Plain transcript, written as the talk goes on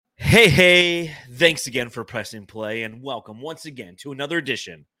Hey, thanks again for pressing play and welcome once again to another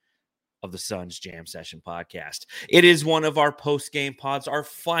edition of the Suns Jam Session podcast. It is one of our post-game pods, our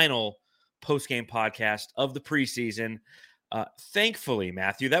final post-game podcast of the preseason. Thankfully,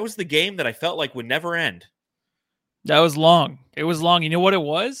 Matthew, that was the game that I felt like would never end. That was long. It was long. You know what it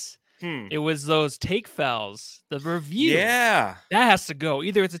was? Hmm. It was those take fouls. The review. Yeah. That has to go.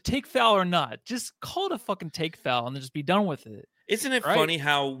 Either it's a take foul or not. Just call it a fucking take foul and then just be done with it. Isn't it funny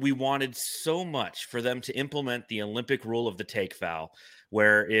how we wanted so much for them to implement the Olympic rule of the take foul,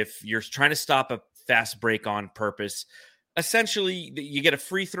 where if you're trying to stop a fast break on purpose, essentially you get a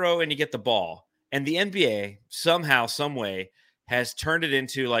free throw and you get the ball. And the NBA somehow, some way has turned it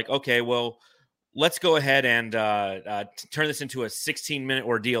into like, okay, well, let's go ahead and turn this into a 16-minute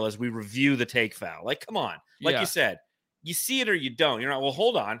ordeal as we review the take foul. Like, come on. Like you said, you see it or you don't. You're not, well,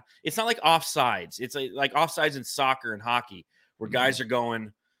 hold on. It's not like offsides. It's like offsides in soccer and hockey where guys are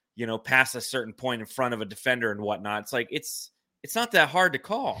going, past a certain point in front of a defender and whatnot. It's like, it's not that hard to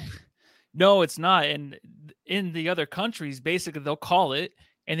call. No, it's not. And in the other countries, basically they'll call it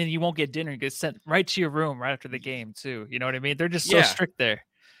and then you won't get dinner. You get sent right to your room right after the game too. You know what I mean? They're just so strict there.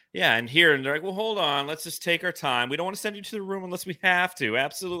 Yeah, and here, and they're like, well, hold on, let's just take our time. We don't want to send you to the room unless we have to.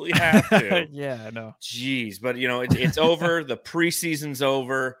 Absolutely have to. Yeah, I know. Jeez, but, it's over. The preseason's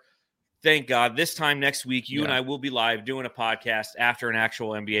over. Thank God. This time next week, you and I will be live doing a podcast after an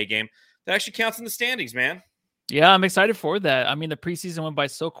actual NBA game. That actually counts in the standings, man. Yeah, I'm excited for that. I mean, the preseason went by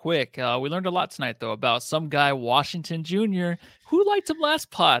so quick. We learned a lot tonight, though, about some guy, Washington Jr., who liked him last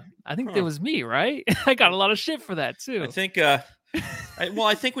pod. I think it was me, right? I got a lot of shit for that, too. I think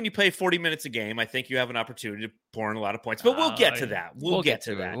I think when you play 40 minutes a game, I think you have an opportunity to pour in a lot of points. But we'll get to that. We'll get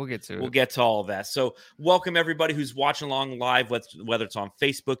to that. We'll get to it. We'll get to all of that. So welcome everybody who's watching along live, whether it's on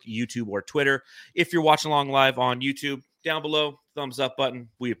Facebook, YouTube, or Twitter. If you're watching along live on YouTube, down below, thumbs up button.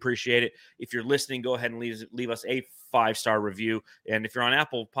 We appreciate it. If you're listening, go ahead and leave us a 5-star review. And if you're on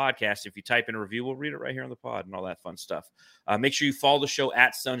Apple Podcasts, if you type in a review, we'll read it right here on the pod and all that fun stuff. Make sure you follow the show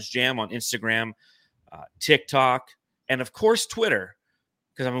at Suns Jam on Instagram, TikTok, and of course Twitter.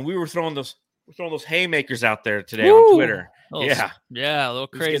 Because we were throwing those haymakers out there today on Twitter. A little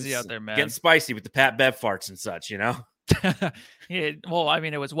crazy out there, man. Getting spicy with the Pat Bev farts and such, Yeah, well, I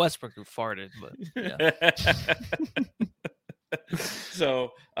mean, it was Westbrook who farted, but yeah.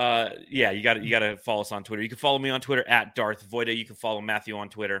 So, you got to follow us on Twitter. You can follow me on Twitter at Darth Voida. You can follow Matthew on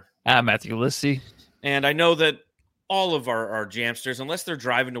Twitter at Matthew Lissy. And I know that all of our Jamsters, unless they're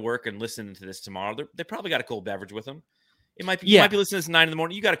driving to work and listening to this tomorrow, they probably got a cold beverage with them. You might be listening to this 9 in the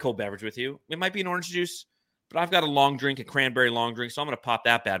morning. You got a cold beverage with you. It might be an orange juice, but I've got a long drink, a cranberry long drink, so I'm going to pop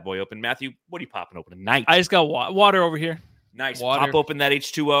that bad boy open. Matthew, what are you popping open tonight? I just got water over here. Nice. Water. Pop open that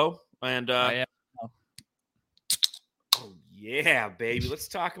H2O. And yeah. Oh, yeah, baby. Let's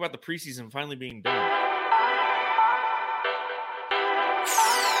talk about the preseason finally being done.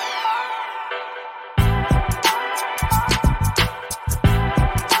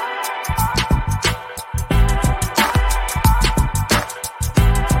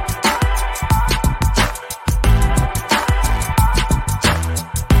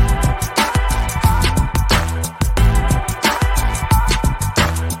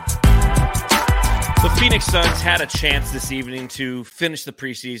 Phoenix Suns had a chance this evening to finish the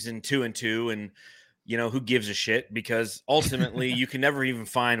preseason 2-2, and who gives a shit? Because ultimately, you can never even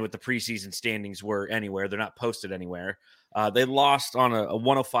find what the preseason standings were anywhere. They're not posted anywhere. They lost on a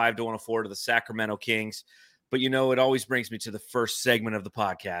 105-104 to the Sacramento Kings, but it always brings me to the first segment of the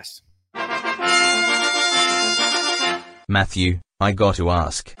podcast. Matthew, I got to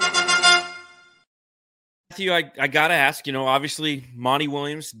ask. Matthew, I got to ask, obviously Monty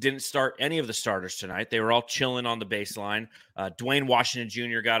Williams didn't start any of the starters tonight. They were all chilling on the baseline. Dwayne Washington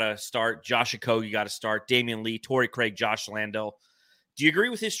Jr. got to start. Josh Okogie got to start. Damian Lee, Torrey Craig, Josh Landell. Do you agree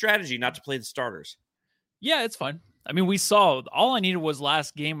with his strategy not to play the starters? Yeah, it's fine. I mean, we saw all I needed was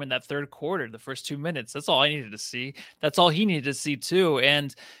last game in that third quarter, the first 2 minutes. That's all I needed to see. That's all he needed to see too.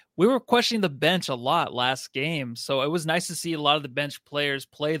 And we were questioning the bench a lot last game. So it was nice to see a lot of the bench players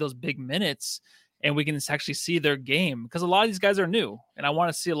play those big minutes. And we can actually see their game because a lot of these guys are new and I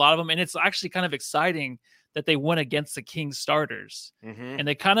want to see a lot of them. And it's actually kind of exciting that they went against the Kings starters and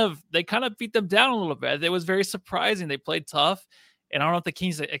they kind of beat them down a little bit. It was very surprising. They played tough and I don't know if the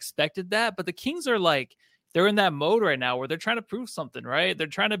Kings expected that, but the Kings are they're in that mode right now where they're trying to prove something, right? They're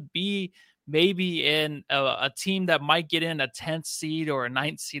trying to be maybe in a team that might get in a 10th seed or a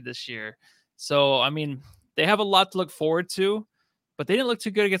 9th seed this year. So, I mean, they have a lot to look forward to. But they didn't look too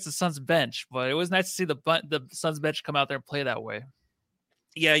good against the Suns bench. But it was nice to see the Suns bench come out there and play that way.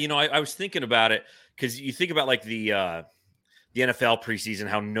 Yeah, I was thinking about it because you think about the the NFL preseason,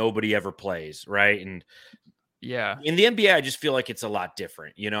 how nobody ever plays, right? And Yeah. in the NBA, I just feel like it's a lot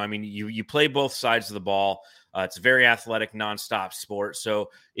different. I mean, you play both sides of the ball. It's a very athletic, nonstop sport. So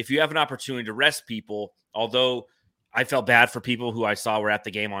if you have an opportunity to rest people, although I felt bad for people who I saw were at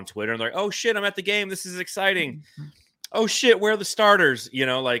the game on Twitter and they're like, oh shit, I'm at the game. This is exciting. Oh shit, where are the starters?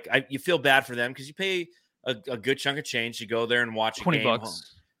 You feel bad for them because you pay a good chunk of change to go there and watch a game.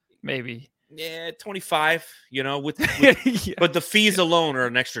 $20, maybe. Yeah, 25, with Yeah. but the fees alone are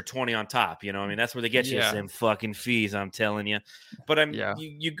an extra 20 on top. I mean, that's where they get you Yeah. some fucking fees, I'm telling you. But Yeah.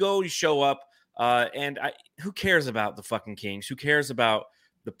 you go, you show up, and who cares about the fucking Kings? Who cares about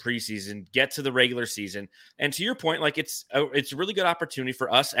the preseason? Get to the regular season. And to your point, like it's a really good opportunity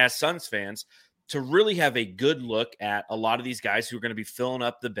for us as Suns fans to really have a good look at a lot of these guys who are going to be filling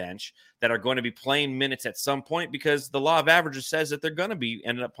up the bench, that are going to be playing minutes at some point, because the law of averages says that they're going to be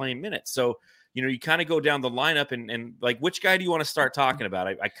ended up playing minutes. So, you kind of go down the lineup and like, which guy do you want to start talking about?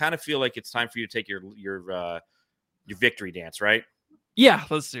 I kind of feel like it's time for you to take your victory dance, right? Yeah,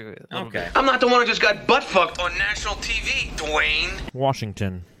 let's do it. Okay. I'm not the one who just got butt fucked on national TV,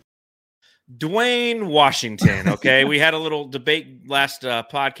 Dwayne. Dwayne Washington. Okay. We had a little debate last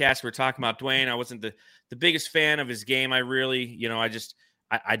podcast. We were talking about Dwayne. I wasn't the biggest fan of his game. I really,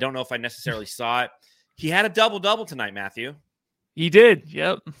 I don't know if I necessarily saw it. He had a double-double tonight, Matthew. He did.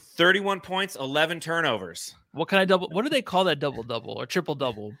 Yep. 31 points, 11 turnovers. What do they call that double-double or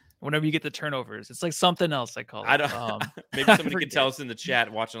triple-double? Whenever you get the turnovers, it's like something else. I call it. I don't. Maybe somebody can tell us in the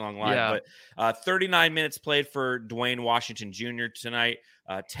chat watching along live. Yeah. But 39 minutes played for Dwayne Washington Jr. tonight.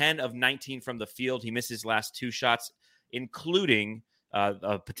 10 of 19 from the field. He missed his last 2 shots, including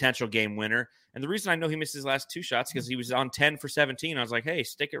a potential game winner. And the reason I know he missed his last 2 shots because he was on 10 for 17. I was like, hey,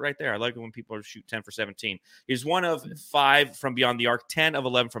 stick it right there. I like it when people shoot 10 for 17. He's 1 of 5 from beyond the arc, 10 of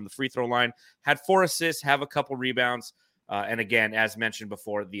 11 from the free throw line. Had 4 assists, have a couple rebounds. And again, as mentioned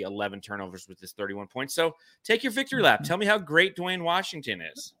before, the 11 turnovers with his 31 points. So take your victory lap. Tell me how great Dwayne Washington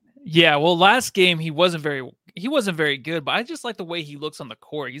is. Yeah, well, last game he wasn't very good, but I just like the way he looks on the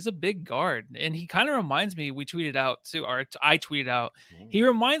court. He's a big guard, and he kind of reminds me. I tweeted out. He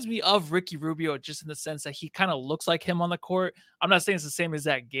reminds me of Ricky Rubio, just in the sense that he kind of looks like him on the court. I'm not saying it's the same as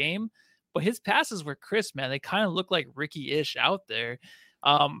that game, but his passes were crisp, man. They kind of look like Ricky-ish out there.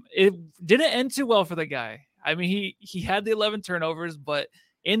 It didn't end too well for the guy. I mean, he had the 11 turnovers, but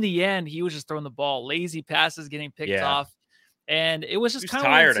in the end, he was just throwing the ball, lazy passes getting picked off. And it was just kind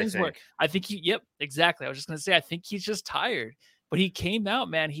of tired, things where I think yep, exactly. I was just going to say, I think he's just tired, but he came out,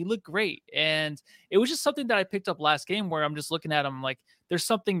 man. He looked great. And it was just something that I picked up last game where I'm just looking at him like there's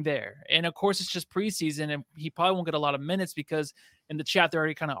something there. And of course, it's just preseason and he probably won't get a lot of minutes because in the chat, they're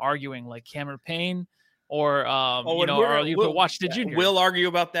already kind of arguing like Cameron Payne or, or you could watch the junior. We'll argue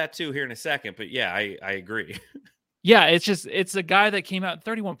about that too here in a second. But yeah, I agree. Yeah, it's a guy that came out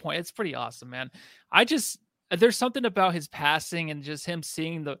 31 points. It's pretty awesome, man. There's something about his passing and just him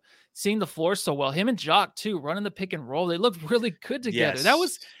seeing the floor so well. Him and Jock too, running the pick and roll. They looked really good together.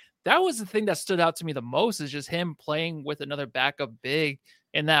 Yes. That was the thing that stood out to me the most is just him playing with another backup big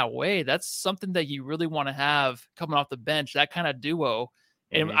in that way. That's something that you really want to have coming off the bench, that kind of duo.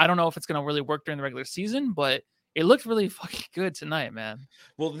 And I don't know if it's going to really work during the regular season, but it looked really fucking good tonight, man.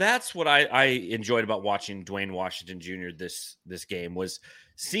 Well, that's what I enjoyed about watching Dwayne Washington Jr. this game was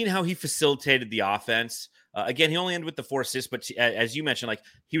seeing how he facilitated the offense. Again, he only ended with the 4 assists, but as you mentioned, like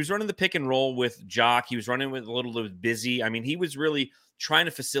he was running the pick and roll with Jock. He was running with a little bit busy. I mean, he was really trying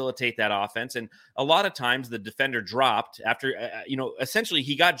to facilitate that offense. And a lot of times the defender dropped after, essentially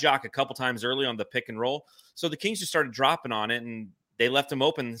he got Jock a couple times early on the pick and roll. So the Kings just started dropping on it and they left him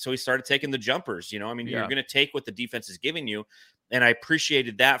open. So he started taking the jumpers, you're going to take what the defense is giving you. And I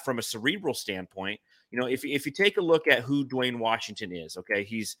appreciated that from a cerebral standpoint. If you take a look at who Dwayne Washington is, okay,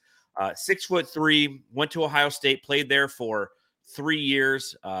 he's 6'3", went to Ohio State, played there for 3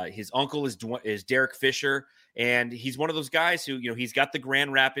 years. His uncle is Derek Fisher. And he's one of those guys who, he's got the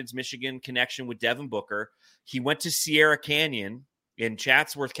Grand Rapids, Michigan connection with Devin Booker. He went to Sierra Canyon in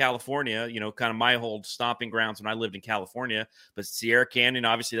Chatsworth, California, kind of my old stomping grounds when I lived in California. But Sierra Canyon,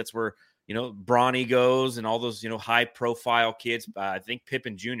 obviously, that's where, Bronny goes and all those, high profile kids. I think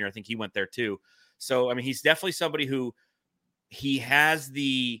Pippen Jr., I think he went there too. So, I mean, he's definitely somebody who he has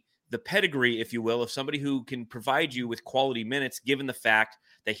the pedigree, if you will, of somebody who can provide you with quality minutes, given the fact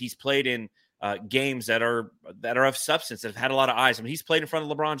that he's played in games that are of substance, that have had a lot of eyes. I mean, he's played in front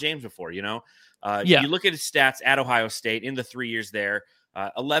of LeBron James before, You look at his stats at Ohio State in the 3 years there,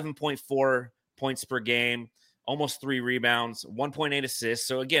 11.4 points per game, almost 3 rebounds, 1.8 assists.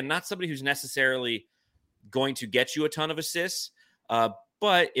 So again, not somebody who's necessarily going to get you a ton of assists.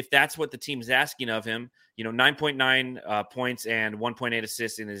 But if that's what the team is asking of him, 9.9 points and 1.8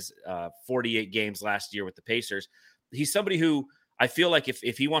 assists in his 48 games last year with the Pacers. He's somebody who I feel like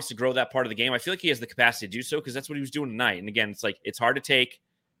if he wants to grow that part of the game, I feel like he has the capacity to do so, because that's what he was doing tonight. And again, it's hard to take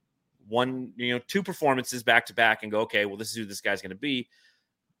two performances back to back and go, okay, well, this is who this guy's going to be,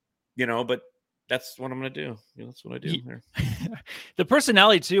 but that's what I'm going to do. That's what I do here. The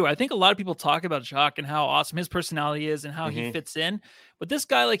personality too. I think a lot of people talk about Jock and how awesome his personality is and how he fits in. But this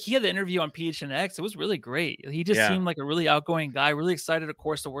guy, like, he had the interview on PHNX. It was really great. He just seemed like a really outgoing guy, really excited, of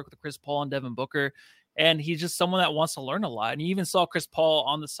course, to work with Chris Paul and Devin Booker. And he's just someone that wants to learn a lot. And you even saw Chris Paul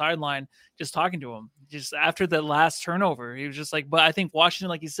on the sideline just talking to him just after the last turnover. He was just like, but I think Washington,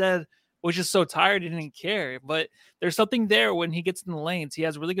 like you said, was just so tired he didn't care. But there's something there when he gets in the lanes. He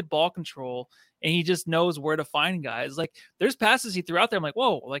has really good ball control, and he just knows where to find guys. Like, there's passes he threw out there. I'm like,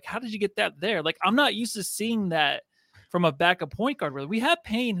 whoa, like, how did you get that there? Like, I'm not used to seeing that from a backup point guard. Really, we have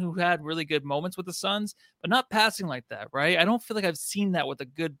Payne, who had really good moments with the Suns, but not passing like that, right? I don't feel like I've seen that with a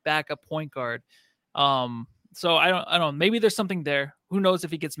good backup point guard. So I don't know. Maybe there's something there. Who knows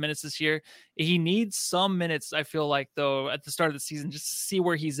if he gets minutes this year? He needs some minutes, I feel like, though, at the start of the season, just to see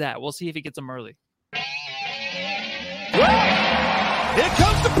where he's at. We'll see if he gets them early. Here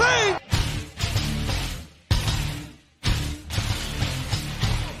comes the Payne.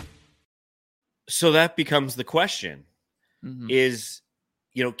 So that becomes the question is,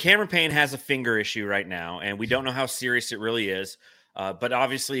 Cameron Payne has a finger issue right now, and we don't know how serious it really is. But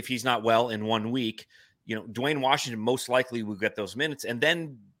obviously, if he's not well in 1 week, Dwayne Washington most likely will get those minutes, and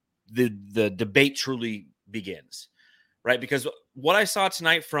then the debate truly begins, right? Because what I saw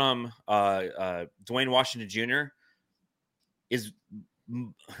tonight from Dwayne Washington Jr. is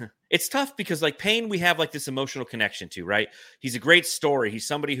it's tough, because like Payne, we have like this emotional connection to, right? He's a great story. He's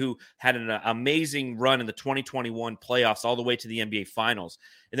somebody who had an amazing run in the 2021 playoffs all the way to the NBA Finals,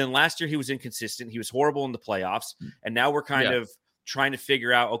 and then last year he was inconsistent. He was horrible in the playoffs, and now we're kind of trying to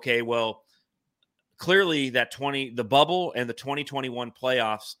figure out, okay, well, clearly the bubble and the 2021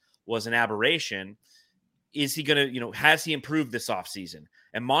 playoffs was an aberration. Is he going to, has he improved this offseason?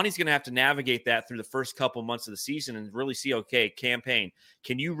 And Monty's going to have to navigate that through the first couple months of the season and really see, okay, Cam Payne,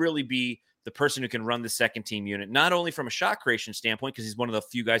 can you really be the person who can run the second team unit, not only from a shot creation standpoint, because he's one of the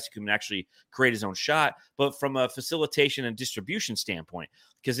few guys who can actually create his own shot, but from a facilitation and distribution standpoint.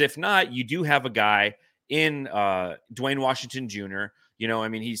 Because if not, you do have a guy in Dwayne Washington Jr.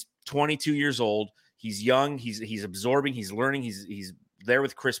 He's 22 years old. He's young. He's absorbing. He's learning. He's there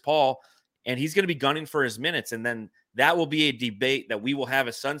with Chris Paul, and he's going to be gunning for his minutes. And then that will be a debate that we will have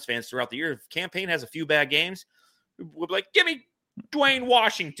as Suns fans throughout the year. If Cam Payne has a few bad games, we'll be like, give me Dwayne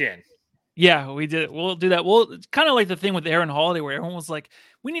Washington. Yeah, we did. We'll do that. Well, it's kind of like the thing with Aaron Holiday, where everyone was like,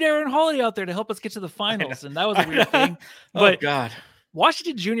 we need Aaron Holiday out there to help us get to the finals. And that was a weird thing. But God.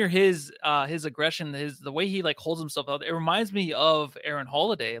 Washington Jr., his aggression, the way he like holds himself out, it reminds me of Aaron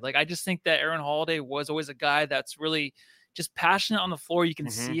Holiday. Like, I just think that Aaron Holiday was always a guy that's really just passionate on the floor. You can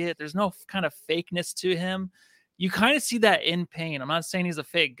see it. There's no kind of fakeness to him. You kind of see that in Payne. I'm not saying he's a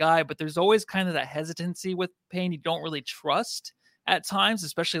fake guy, but there's always kind of that hesitancy with Payne you don't really trust at times,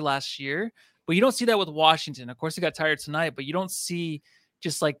 especially last year. But you don't see that with Washington. Of course, he got tired tonight, but you don't see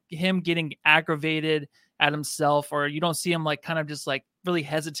just like him getting aggravated at himself, or you don't see him like kind of just like really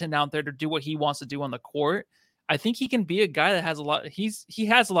hesitant out there to do what he wants to do on the court. I think he can be a guy that has a lot. He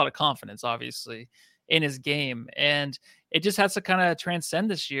has a lot of confidence, obviously, in his game, and it just has to kind of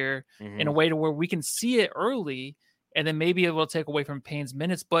transcend this year in a way to where we can see it early, and then maybe it will take away from Payne's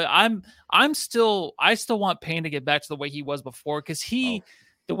minutes. But I still want Payne to get back to the way he was before, because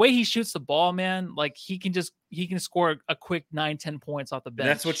the way he shoots the ball, man, like he can score a quick 9-10 points off the bench.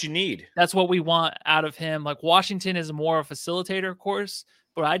 That's what you need. That's what we want out of him. Like, Washington is more a facilitator, of course,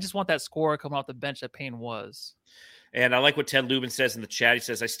 but I just want that scorer coming off the bench that Payne was. And I like what Ted Lubin says in the chat. He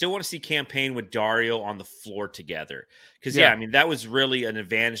says, I still want to see Cam Payne with Dario on the floor together. Because, that was really an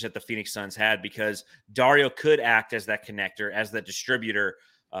advantage that the Phoenix Suns had, because Dario could act as that connector, as that distributor,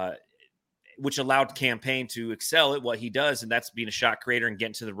 which allowed Cam Payne to excel at what he does, and that's being a shot creator and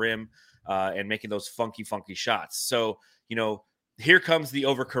getting to the rim and making those funky shots. So, here comes the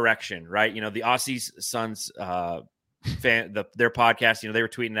overcorrection, right? The Aussies Suns their podcast, they were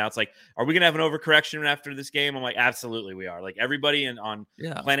tweeting out, it's like, are we going to have an overcorrection after this game? I'm like, absolutely we are. Like, everybody on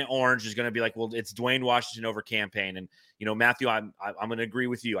Planet Orange is going to be like, well, it's Dwayne Washington over Cam Payne. And, Matthew, I'm going to agree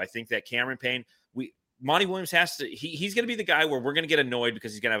with you. I think that Cameron Payne, Monty Williams he's going to be the guy where we're going to get annoyed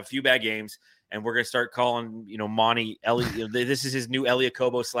because he's going to have a few bad games, and we're going to start calling, Monty this is his new Elie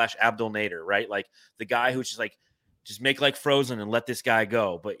Kobo / Abdel Nader, right? Like, the guy who's just make like Frozen and let this guy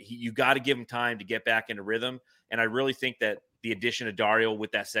go. But you got to give him time to get back into rhythm. And I really think that the addition of Dario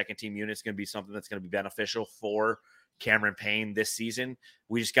with that second team unit is going to be something that's going to be beneficial for Cameron Payne this season.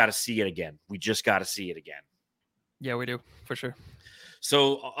 We just got to see it again. Yeah, we do, for sure.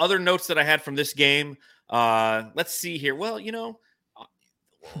 So other notes that I had from this game, let's see here. Well,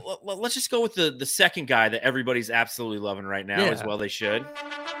 let's just go with the second guy that everybody's absolutely loving right now, as well they should.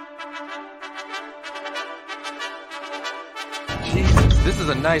 Jesus, this is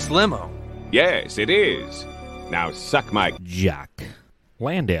a nice limo. Yes, it is. Now suck my Jack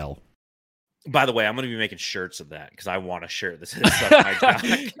Landale. By the way, I'm going to be making shirts of that because I want a shirt that says "Suck my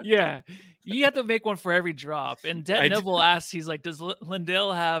Jack." Yeah, you have to make one for every drop. And Neville asks, he's like, "Does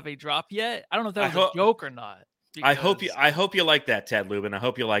Lindell have a drop yet?" I don't know if that was a joke or not. I hope you like that, Ted Lubin. I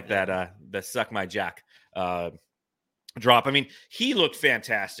hope you like that the "Suck my Jack" drop. I mean, he looked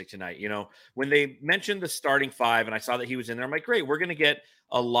fantastic tonight. When they mentioned the starting five, and I saw that he was in there, I'm like, great, we're going to get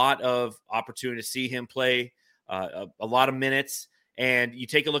a lot of opportunity to see him play a lot of minutes. And you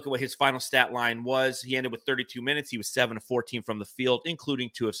take a look at what his final stat line was. He ended with 32 minutes. He was 7 of 14 from the field,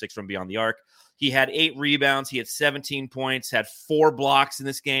 including 2 of 6 from beyond the arc. He had 8 rebounds. He had 17 points, had 4 blocks in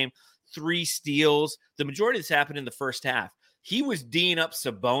this game, 3 steals. The majority of this happened in the first half. He was D'ing up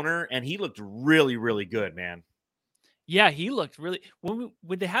Sabonis, and he looked really, really good, man. Yeah, he looked really. When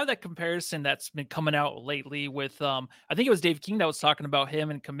they have that comparison that's been coming out lately with, I think it was Dave King that was talking about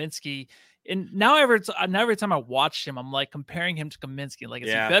him and Kaminsky. And now every time I watch him, I'm like comparing him to Kaminsky. Like, is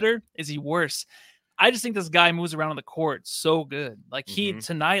he better? Is he worse? I just think this guy moves around on the court so good. Like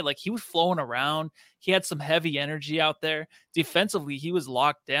tonight, like he was flowing around. He had some heavy energy out there. Defensively, he was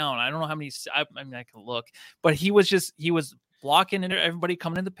locked down. I don't know how many. I can look, but he was blocking everybody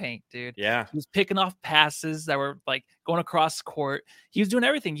coming in the paint, dude. Yeah. He was picking off passes that were like going across court. He was doing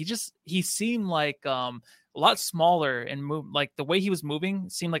everything. He seemed like a lot smaller and like the way he was moving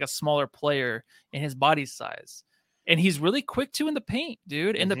seemed like a smaller player in his body size. And he's really quick too in the paint,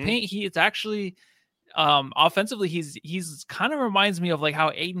 dude. In the paint, it's actually offensively, he's kind of reminds me of like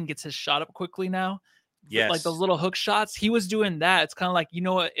how Ayton gets his shot up quickly now. Yes. Like those little hook shots. He was doing that. It's kind of like,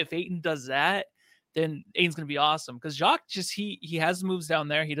 what, if Ayton does that, then Ayton's going to be awesome. Because Jacques he has moves down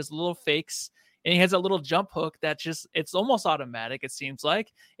there. He does little fakes, and he has a little jump hook that it's almost automatic, it seems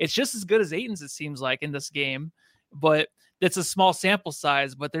like. It's just as good as Ayton's, it seems like, in this game. But it's a small sample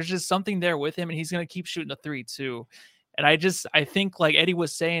size, but there's just something there with him, and he's going to keep shooting the 3 too. And I think like Eddie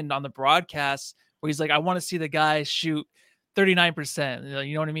was saying on the broadcast, where he's like, I want to see the guy shoot 39%.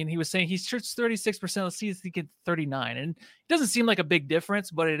 You know what I mean? He was saying he shoots 36%. Let's see if he can 39. And it doesn't seem like a big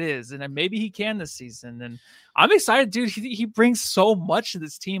difference, but it is. And then maybe he can this season. And I'm excited, dude. He brings so much to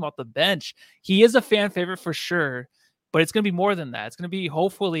this team off the bench. He is a fan favorite for sure, but it's going to be more than that. It's going to be,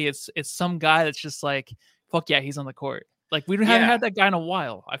 hopefully it's some guy that's just like, fuck yeah, he's on the court. Like we haven't had that guy in a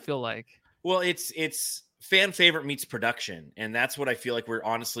while, I feel like. Well, it's fan favorite meets production, and that's what I feel like we're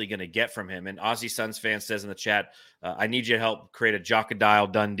honestly going to get from him. And Aussie Suns fan says in the chat, I need you to help create a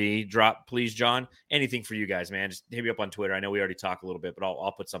Jockadile Dundee drop, please, John. Anything for you guys, man. Just hit me up on Twitter. I know we already talked a little bit, but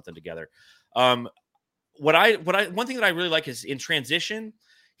I'll put something together. One thing that I really like is in transition,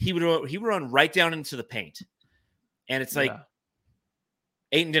 he would run right down into the paint, and it's like,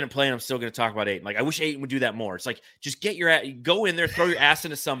 Ayton didn't play, and I'm still going to talk about Ayton. Like, I wish Ayton would do that more. It's like, just go in there, throw your ass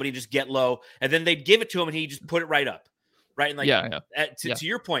into somebody, just get low, and then they'd give it to him, and he just put it right up. Right? And like, to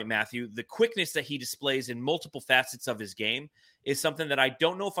your point, Matthew, the quickness that he displays in multiple facets of his game is something that I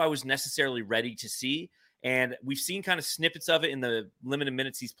don't know if I was necessarily ready to see. And we've seen kind of snippets of it in the limited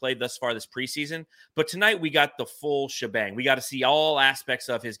minutes he's played thus far this preseason. But tonight we got the full shebang. We got to see all aspects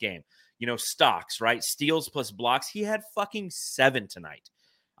of his game. Stocks, right? Steals plus blocks. He had fucking 7 tonight.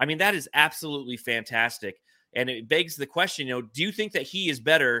 I mean, that is absolutely fantastic. And it begs the question, do you think that he is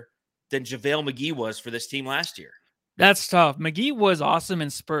better than JaVale McGee was for this team last year? That's tough. McGee was awesome in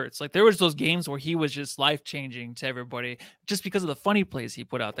spurts. Like there was those games where he was just life-changing to everybody just because of the funny plays he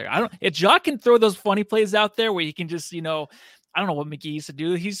put out there. If Jock can throw those funny plays out there where he can just, I don't know what McGee used to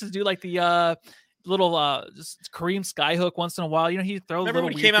do. He used to do like the little just Kareem skyhook once in a while. He'd throw Remember little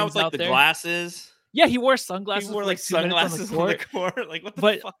when he came out with like the there. Glasses? Yeah, he wore sunglasses. He wore like sunglasses on the court. Like, what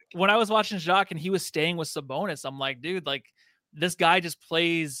the fuck? When I was watching Jacques and he was staying with Sabonis, I'm like, dude, like this guy just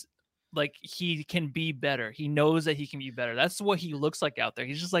plays like he can be better. He knows that he can be better. That's what he looks like out there.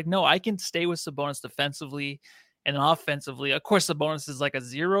 He's just like, no, I can stay with Sabonis defensively and offensively. Of course, Sabonis is like a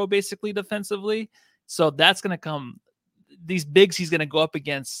 0 basically defensively. So that's going to come. These bigs he's going to go up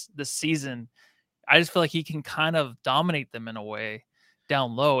against this season. I just feel like he can kind of dominate them in a way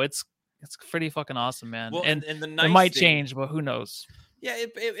down low. It's pretty fucking awesome, man. Well, and the nice it might change, but who knows? Yeah,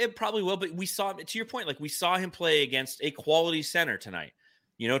 it probably will. But we saw, to your point, like we saw him play against a quality center tonight.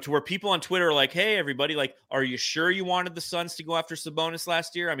 to where people on Twitter are like, hey, everybody, like, are you sure you wanted the Suns to go after Sabonis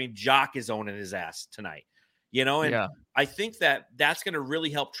last year? I mean, Jock is owning his ass tonight, and I think that that's going to really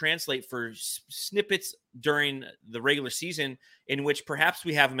help translate for snippets during the regular season in which perhaps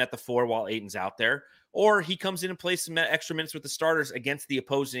we have him at the 4 while Ayton's out there, or he comes in and plays some extra minutes with the starters against the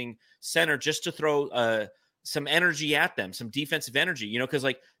opposing center just to throw some energy at them, some defensive energy, because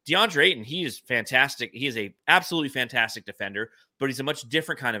like DeAndre Ayton, he is fantastic. He is a absolutely fantastic defender, but he's a much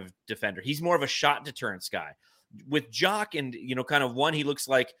different kind of defender. He's more of a shot deterrence guy. With Jock and, kind of one, he looks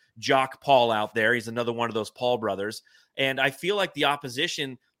like Jock Paul out there. He's another one of those Paul brothers. And I feel like the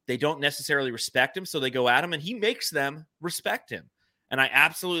opposition, they don't necessarily respect him, so they go at him, and he makes them respect him. And I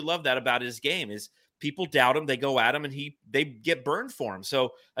absolutely love that about his game is people doubt him, they go at him, and they get burned for him.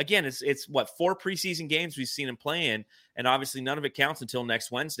 So again, it's what, 4 preseason games we've seen him play in, and obviously none of it counts until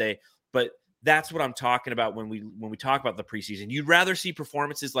next Wednesday. But that's what I'm talking about when we talk about the preseason. You'd rather see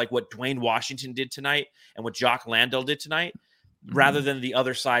performances like what Dwayne Washington did tonight and what Jock Landale did tonight, rather than the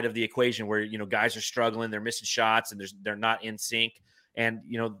other side of the equation where guys are struggling, they're missing shots, and they're not in sync. And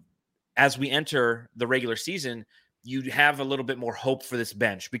as we enter the regular season, you'd have a little bit more hope for this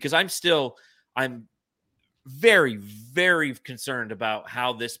bench, because I'm very, very concerned about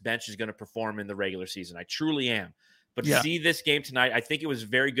how this bench is going to perform in the regular season. I truly am. But to see this game tonight, I think it was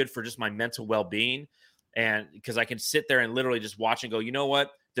very good for just my mental well-being. And because I can sit there and literally just watch and go, you know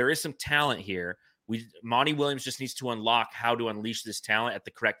what? There is some talent here. Monty Williams just needs to unlock how to unleash this talent at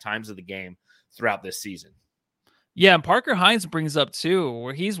the correct times of the game throughout this season. Yeah, and Parker Hines brings up too,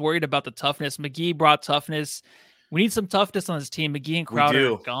 where he's worried about the toughness. McGee brought toughness. We need some toughness on this team. McGee and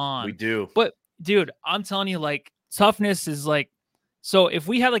Crowder are gone. We do. But dude, I'm telling you, like, toughness is like, so if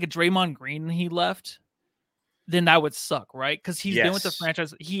we had like a Draymond Green and he left, then that would suck, right? Because he's been with the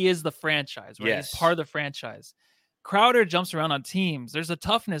franchise. He is the franchise, right? He's part of the franchise. Crowder jumps around on teams. There's a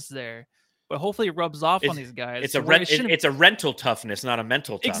toughness there, but hopefully it rubs off on these guys. It's a rental toughness, not a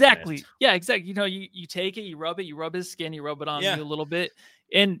mental toughness. Exactly. Yeah, exactly. You take it, you rub his skin, you rub it on you a little bit,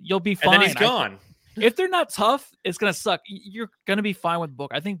 and you'll be fine. And then he's gone. If they're not tough, it's going to suck. You're going to be fine with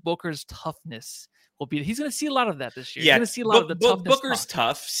Booker. I think Booker's toughness will be, he's going to see a lot of that this year. Yeah, he's going to see a lot of the toughness. Booker's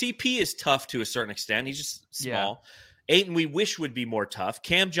tough. CP is tough to a certain extent. He's just small. Ayton, we wish would be more tough.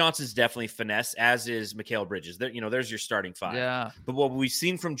 Cam Johnson's definitely finesse, as is Mikal Bridges. There's your starting 5. Yeah. But what we've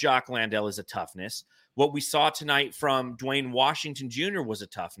seen from Jock Landale is a toughness. What we saw tonight from Dwayne Washington Jr. was a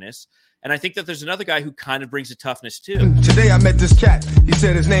toughness. And I think that there's another guy who kind of brings a toughness too. Today I met this cat. He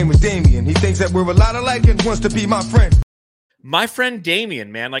said his name was Damien. He thinks that we're a lot alike and wants to be my friend. My friend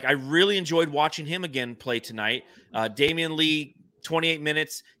Damien, man, like I really enjoyed watching him again play tonight. Damian Lee, 28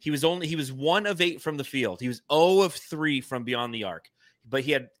 minutes. He was 1 of 8 from the field. He was 0 of 3 from beyond the arc, but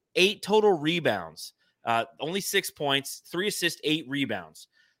he had 8 total rebounds, only 6 points, 3 assists, 8 rebounds.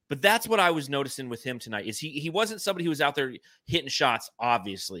 But that's what I was noticing with him tonight is he wasn't somebody who was out there hitting shots,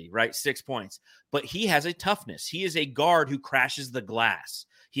 obviously, right? 6 points, but he has a toughness. He is a guard who crashes the glass.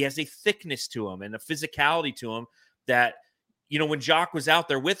 He has a thickness to him and a physicality to him that, when Jock was out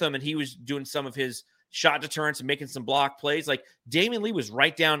there with him and he was doing some of his shot deterrence and making some block plays, like Damian Lee was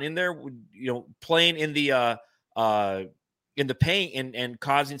right down in there, playing in the paint and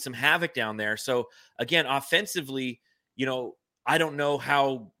causing some havoc down there. So again, offensively, I don't know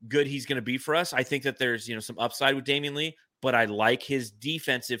how good he's going to be for us. I think that there's, some upside with Damian Lee, but I like his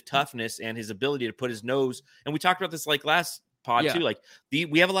defensive toughness and his ability to put his nose. And we talked about this like last pod too. Like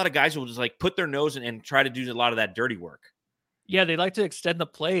we have a lot of guys who will just like put their nose in and try to do a lot of that dirty work. Yeah, they like to extend the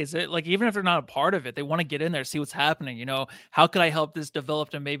plays. Even if they're not a part of it, they want to get in there, see what's happening. How could I help this develop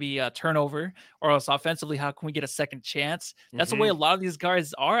to maybe a turnover, or else offensively, how can we get a second chance? That's the way a lot of these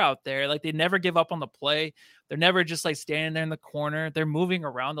guys are out there. Like they never give up on the play. They're never just like standing there in the corner. They're moving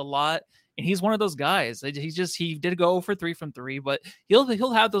around a lot. And he's one of those guys. He did go for 3 from 3, but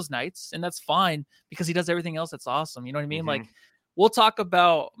he'll have those nights, and that's fine because he does everything else that's awesome. You know what I mean? Like we'll talk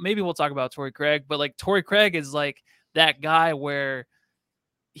about Torrey Craig, but like Torrey Craig is like that guy where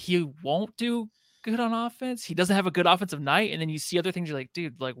he won't do good on offense. He doesn't have a good offensive night. And then you see other things. You're like,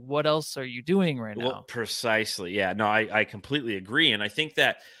 dude, like what else are you doing right now? Well, precisely. Yeah, no, I completely agree. And I think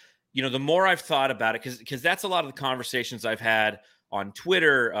that, the more I've thought about it, because that's a lot of the conversations I've had on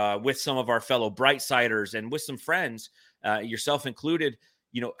Twitter with some of our fellow Brightsiders and with some friends, yourself included,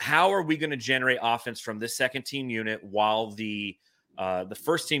 how are we going to generate offense from this second team unit while the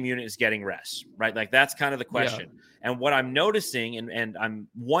first team unit is getting rest, right? Like that's kind of the question. Yeah. And what I'm noticing, and I'm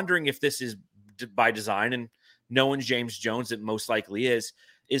wondering if this is by design, and knowing James Jones, it most likely is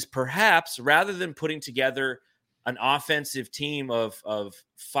perhaps rather than putting together an offensive team of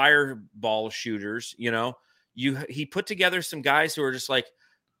fireball shooters, he put together some guys who are just like,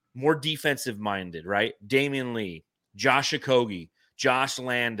 more defensive minded, right? Damian Lee, Josh Okogie, Josh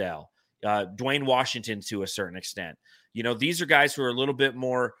Landale, Dwayne Washington to a certain extent. You know, these are guys who are a little bit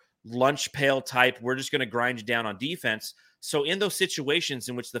more lunch pail type. We're just going to grind you down on defense. So in those situations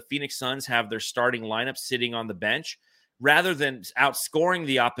in which the Phoenix Suns have their starting lineup sitting on the bench, rather than outscoring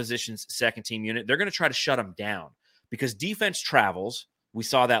the opposition's second team unit, they're going to try to shut them down because defense travels. We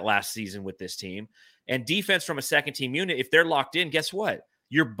saw that last season with this team. And defense from a second team unit, if they're locked in, guess what?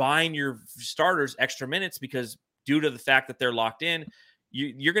 You're buying your starters extra minutes because due to the fact that they're locked in,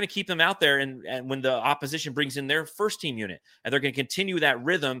 you're going to keep them out there. And when the opposition brings in their first team unit, and they're going to continue that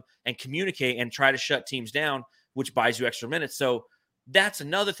rhythm and communicate and try to shut teams down, which buys you extra minutes. So that's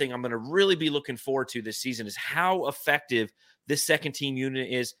another thing I'm going to really be looking forward to this season is how effective this second team unit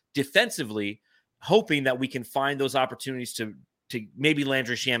is defensively, hoping that we can find those opportunities to maybe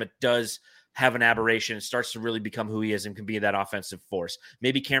Landry Shamet does have an aberration and starts to really become who he is and can be that offensive force.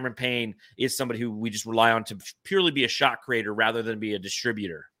 Maybe Cameron Payne is somebody who we just rely on to purely be a shot creator rather than be a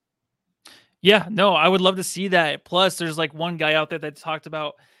distributor. Yeah, no, I would love to see that. Plus, there's like one guy out there that talked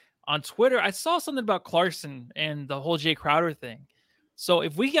about on Twitter. I saw something about Clarkson and the whole Jay Crowder thing. So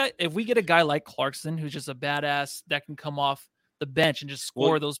if we get a guy like Clarkson who's just a badass that can come off the bench and just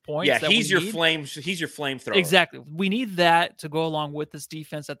score those points. Yeah, he's your flamethrower. Exactly. We need that to go along with this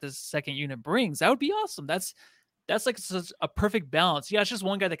defense that this second unit brings. That would be awesome. That's like such a perfect balance. Yeah, it's just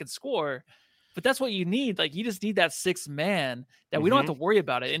one guy that can score, but that's what you need. Like you just need that sixth man that we don't have to worry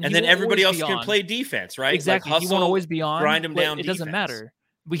about it. And then everybody else can play defense, right? Exactly. Like he won't always be on. Grind him down. It doesn't matter.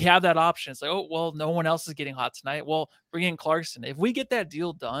 We have that option. It's like, oh, well, no one else is getting hot tonight. Well, bring in Clarkson. If we get that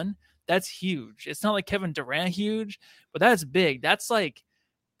deal done, that's huge. It's not like Kevin Durant huge, but that's big. That's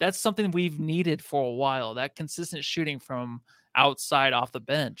something we've needed for a while. That consistent shooting from outside off the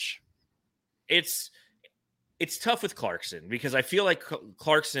bench. It's tough with Clarkson because I feel like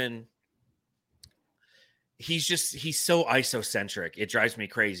Clarkson, he's so isocentric. It drives me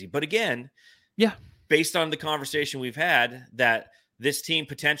crazy. But again, yeah, based on the conversation we've had that this team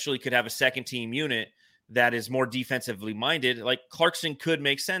potentially could have a second team unit that is more defensively minded, like Clarkson could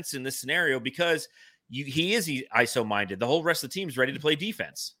make sense in this scenario because he is ISO minded. The whole rest of the team is ready to play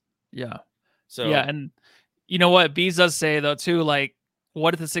defense. Yeah. So yeah, and you know what Bees does say though too, like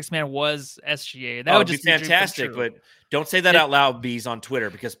what if the sixth man was SGA? That would just be fantastic. But don't say that out loud, Bees, on Twitter,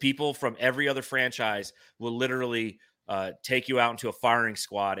 because people from every other franchise will literally take you out into a firing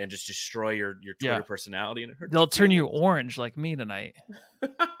squad and just destroy your Twitter personality. And they'll turn you orange like me tonight.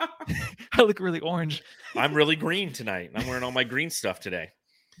 I look really orange. I'm really green tonight. I'm wearing all my green stuff today.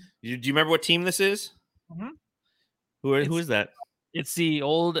 Do you remember what team this is? Mm-hmm. Who is that? It's the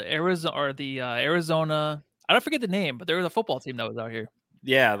old Arizona or the Arizona. I don't forget the name, but there was a football team that was out here.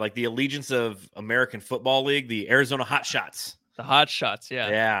 Yeah, like the Allegiance of American Football League, the Arizona Hot Shots. The Hot Shots, yeah.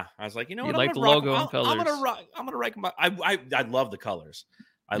 Yeah. I was like, you know what? Like the logo and colors. I'm gonna write them. I love the colors.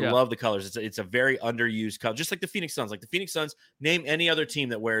 I love the colors. It's a very underused color, just like the Phoenix Suns. Like the Phoenix Suns, name any other team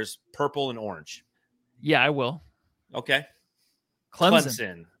that wears purple and orange. Yeah, I will. Okay.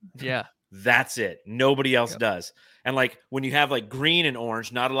 Clemson. Yeah. That's it. Nobody else does. And like when you have like green and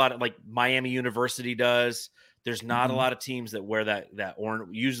orange, not a lot of like Miami University does. There's not a lot of teams that wear that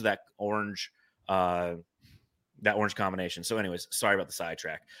orange, use that orange combination. So anyways, sorry about the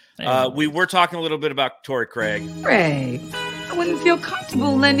sidetrack. We were talking a little bit about Torrey Craig. Craig, I wouldn't feel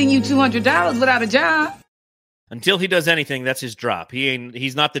comfortable lending you $200 without a job. Until he does anything, that's his drop.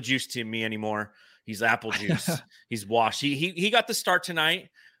 He's not the juice to me anymore. He's apple juice. He's washed. He got the start tonight.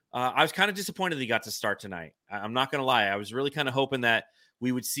 I was kind of disappointed that he got to start tonight. I'm not going to lie. I was really kind of hoping that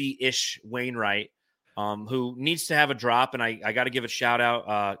we would see Ish Wainwright, who needs to have a drop. And I got to give a shout out.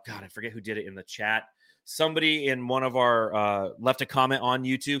 God, I forget who did it in the chat. Somebody in one of our left a comment on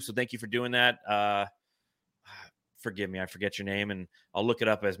YouTube. So thank you for doing that. Forgive me. I forget your name and I'll look it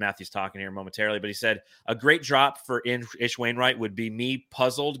up as Matthew's talking here momentarily. But he said a great drop for Ish Wainwright would be me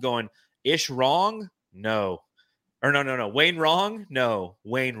puzzled going, Ish wrong? No. Or no. Wayne wrong? No.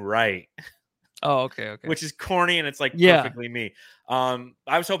 Wayne right. Oh, okay. Which is corny, and it's like perfectly me. I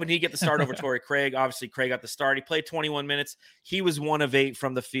was hoping he'd get the start over Torrey Craig. Obviously, Craig got the start. He played 21 minutes. He was 1 of 8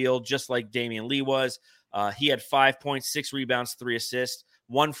 from the field, just like Damian Lee was. He had 5 points, 6 rebounds, 3 assists,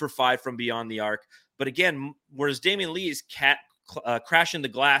 1 for 5 from beyond the arc. But again, whereas Damian Lee is crashing the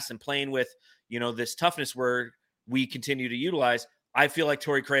glass and playing with, this toughness where we continue to utilize, I feel like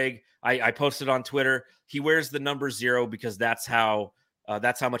Torrey Craig, I posted on Twitter, he wears the number 0 because that's how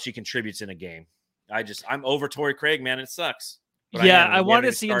much he contributes in a game. I'm over Torrey Craig, man. It sucks. But I wanted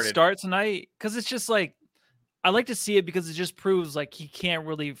to see him start tonight because it's just like I like to see it because it just proves like he can't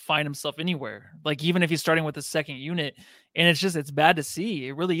really find himself anywhere. Like even if he's starting with the second unit, and it's bad to see.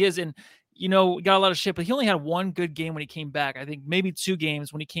 It really is. And we got a lot of shit, but he only had one good game when he came back. I think maybe 2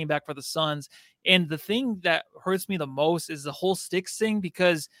 games when he came back for the Suns. And the thing that hurts me the most is the whole Sticks thing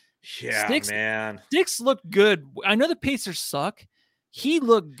because Sticks looked good. I know the Pacers suck. He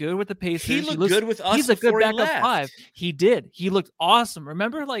looked good with the Pacers. He looked good with us. He's a good backup left. 5. He did. He looked awesome.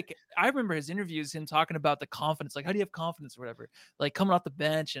 Remember, I remember his interviews, him talking about the confidence. Like, how do you have confidence or whatever? Like coming off the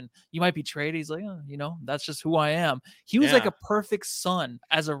bench and you might be traded. He's like, that's just who I am. He was like a perfect son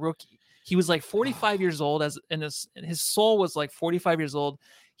as a rookie. He was like 45 years old and his soul was like 45 years old.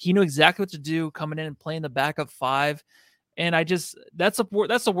 He knew exactly what to do coming in and playing the backup 5. And that's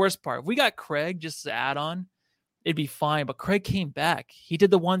the worst part. If we got Craig just to add on, it'd be fine. But Craig came back. He did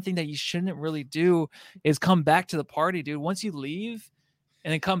the one thing that you shouldn't really do is come back to the party, dude. Once you leave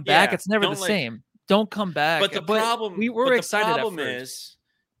and then come back, it's never the same. Don't come back. But the problem we were excited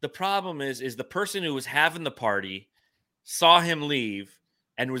the problem is the person who was having the party saw him leave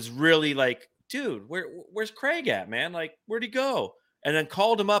and was really like, dude, where's Craig at, man? Like, where'd he go? And then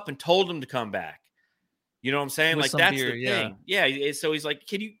called him up and told him to come back. You know what I'm saying? With like, that's beer, the thing. Yeah. So he's like,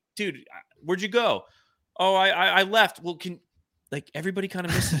 dude, where'd you go? Oh, I left. Well, everybody kind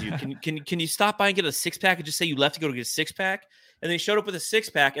of misses you. Can you stop by and get a 6-pack and just say you left to go to get a 6-pack? And then he showed up with a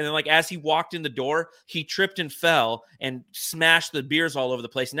 6-pack. And then as he walked in the door, he tripped and fell and smashed the beers all over the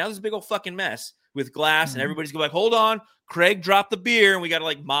place. And now there's a big old fucking mess with glass. And everybody's going like, hold on, Craig dropped the beer. And we got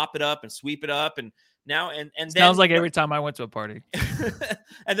to mop it up and sweep it up. And now, and then sounds like every time I went to a party.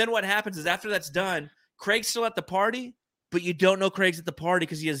 And then what happens is after that's done, Craig's still at the party, but you don't know Craig's at the party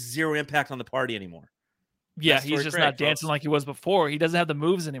because he has zero impact on the party anymore. Yeah, he's just not dancing like he was before. He doesn't have the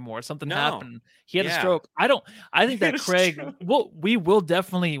moves anymore. Something happened. He had a stroke. I think that Craig, we'll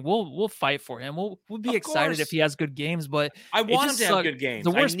definitely fight for him. We'll be excited if he has good games, but I want him to have good games.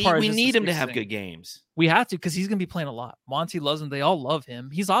 The worst part is we need him to have good games. We have to because he's going to be playing a lot. Monty loves him. They all love him.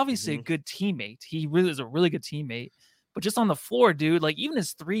 He's obviously a good teammate. He really is a really good teammate. But just on the floor, dude, even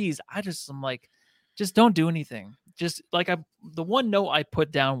his threes, I'm like, just don't do anything. Just the one note I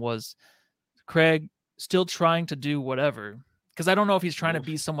put down was Craig still trying to do whatever, because I don't know if he's trying to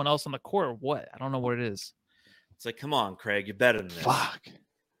be someone else on the court or what. I don't know what it is. It's like, come on, Craig, you're better than this. Fuck.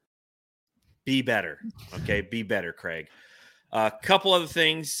 Be better. Okay, be better, Craig. A couple other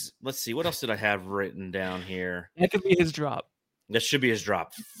things. Let's see. What else did I have written down here? That could be his drop. That should be his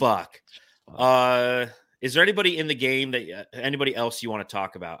drop. Fuck. Is there anybody in the game that anybody else you want to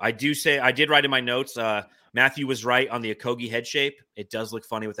talk about? I did write in my notes. Matthew was right on the Okogie head shape. It does look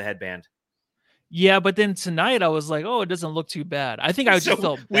funny with the headband. Yeah, but then tonight I was like, oh, it doesn't look too bad. I think I just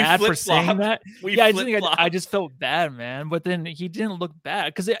felt bad for saying that. I just felt bad, man. But then he didn't look bad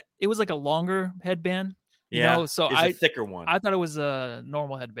because it was like a longer headband. So a thicker one. I thought it was a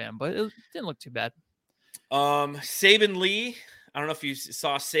normal headband, but it didn't look too bad. Saban Lee. I don't know if you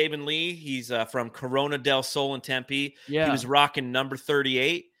saw Saban Lee. He's from Corona del Sol in Tempe. Yeah. He was rocking number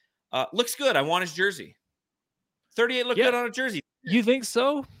 38. Looks good. I want his jersey. 38 looked good on a jersey. You think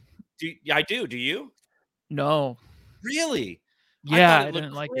so? I do. Do you? No. Really? Yeah, I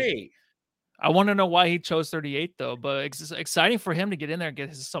didn't like it. I want to know why he chose 38 though, but it's exciting for him to get in there and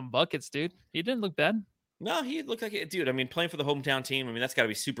get some buckets, dude. He didn't look bad. No, he looked like it, dude. I mean, playing for the hometown team. I mean, that's got to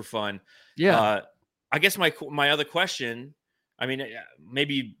be super fun. Yeah. I guess my other question. I mean,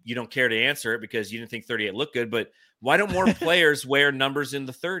 maybe you don't care to answer it because you didn't think 38 looked good, but why don't more players wear numbers in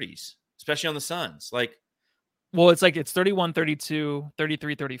the 30s, especially on the Suns? Well, it's 31, 32,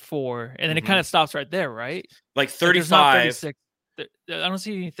 33, 34, and then it kind of stops right there, right? 35. I don't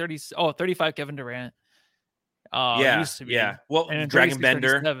see any 30. Oh, 35, Kevin Durant. Used to be. Yeah. Well, Dragon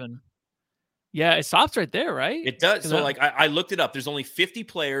Bender. 37. Yeah, it stops right there, right? It does. So, I looked it up. There's only 50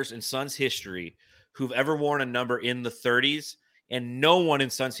 players in Suns history who've ever worn a number in the 30s, and no one in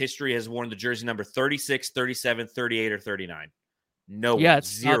Suns history has worn the jersey number 36, 37, 38, or 39. No one.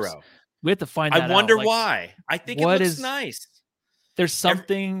 It's zero. Nuts. We have to find that out. I wonder why. I think it looks nice. There's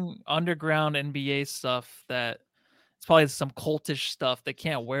something underground NBA stuff that it's probably some cultish stuff. They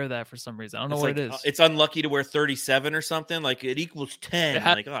can't wear that for some reason. I don't know what it is. It's unlucky to wear 37 or something. It equals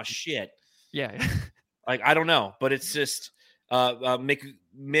 10. Oh, shit. Yeah. I don't know. But it's just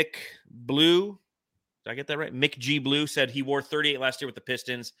Mick Blue. Did I get that right? Mick G. Blue said he wore 38 last year with the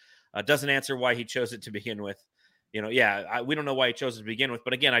Pistons. Doesn't answer why he chose it to begin with. We don't know why he chose it to begin with,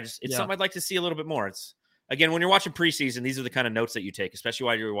 but again, it's something I'd like to see a little bit more. It's again, when you're watching preseason, these are the kind of notes that you take, especially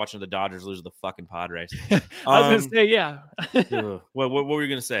while you're watching the Dodgers lose the fucking Padres. I was going to say, yeah. What were you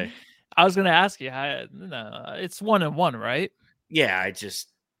going to say? I was going to ask you, it's 1-1, right? Yeah,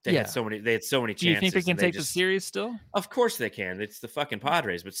 They had so many chances. Do you think they can take the just, series still? Of course they can. It's the fucking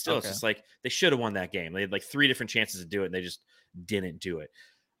Padres, but still, Okay. it's just like they should have won that game. They had like 3 different chances to do it, and they just didn't do it.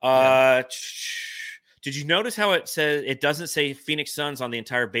 Did you notice how it says it doesn't say Phoenix Suns on the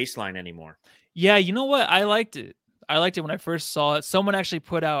entire baseline anymore? Yeah, you know what? I liked it. I liked it when I first saw it. Someone actually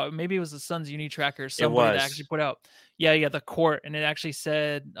put out, maybe it was the Suns Uni Tracker. Somebody that actually put out, the court, and it actually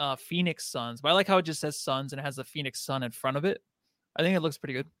said Phoenix Suns. But I like how it just says Suns and it has the Phoenix Sun in front of it. I think it looks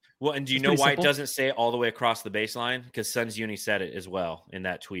pretty good. Well, and do you know why it doesn't say it all the way across the baseline? Because Suns Uni said it as well in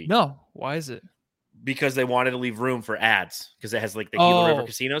that tweet. No, why is it? Because they wanted to leave room for ads because it has like the Gila River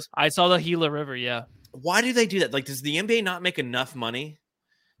casinos. I saw the Gila River, yeah. Why do they do that? Like, does the NBA not make enough money?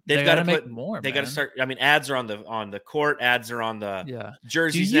 They've got to make more. They got to start. I mean, ads are on the court. Ads are on the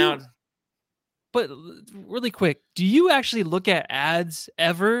jerseys now. now. But really quick, do you actually look at ads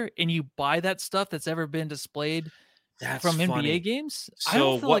ever and you buy that stuff that's ever been displayed from NBA games? I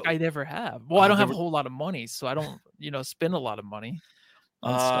don't feel like I'd ever have. Well, I don't have a whole lot of money, so I don't, spend a lot of money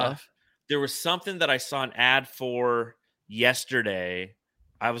on stuff. There was something that I saw an ad for yesterday.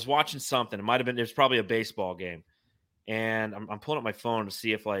 I was watching something. It was probably a baseball game. And I'm pulling up my phone to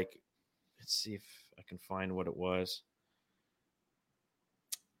see if let's see if I can find what it was.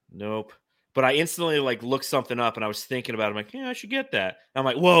 Nope. But I instantly looked something up and I was thinking about it. I'm like, yeah, I should get that. And I'm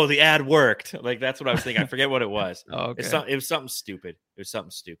like, whoa, the ad worked. Like, that's what I was thinking. I forget what it was. Okay. It was something stupid.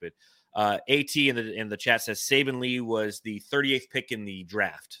 AT in the chat says Saban Lee was the 38th pick in the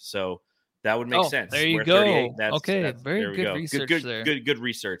draft. So that would make sense. There you go. Very good research there. Good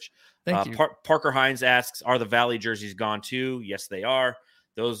research. Thank you. Parker Hines asks, are the Valley jerseys gone too? Yes, they are.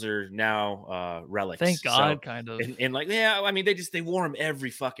 Those are now relics. Thank God, kind of. And they wore them every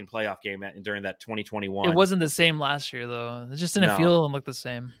fucking playoff game during that 2021. It wasn't the same last year, though. It just didn't feel and look the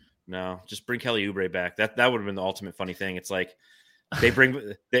same. No, just bring Kelly Oubre back. That would have been the ultimate funny thing. It's like they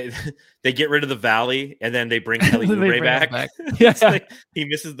get rid of the Valley and then they bring Kelly Oubre back. It's like he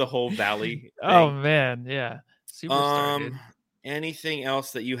misses the whole Valley thing. Oh man, yeah. Superstar, anything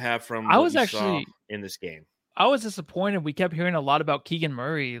else that you have from saw in this game? I was disappointed. We kept hearing a lot about Keegan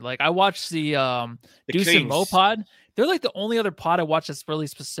Murray. Like, I watched the Deuce and Mo pod. They're like the only other pod I watch that's really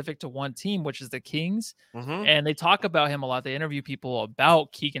specific to one team, which is the Kings. Mm-hmm. And they talk about him a lot. They interview people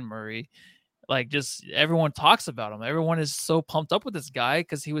about Keegan Murray. Like, just everyone talks about him. Everyone is so pumped up with this guy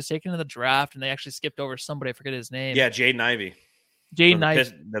because he was taken in the draft, and they actually skipped over somebody. I forget his name. Yeah, Jaden Ivey.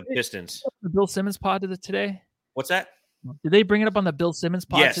 The Pistons. The Bill Simmons pod did it today. What's that? Did they bring it up on the Bill Simmons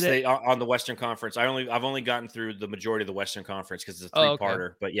pod today? Yes, on the Western Conference. I've only gotten through the majority of the Western Conference because it's a 3-parter.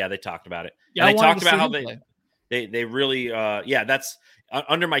 Okay. But yeah, they talked about it. Yeah, and they talked about how they really that's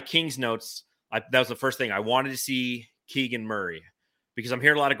under my Kings notes. That was the first thing I wanted to see Keegan Murray because I'm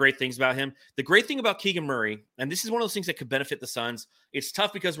hearing a lot of great things about him. The great thing about Keegan Murray, and this is one of those things that could benefit the Suns. It's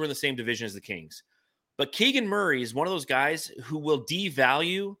tough because we're in the same division as the Kings, but Keegan Murray is one of those guys who will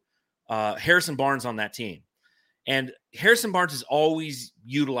devalue Harrison Barnes on that team. And Harrison Barnes is always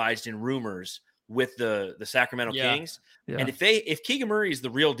utilized in rumors with the Sacramento Kings. Yeah. And if Keegan Murray is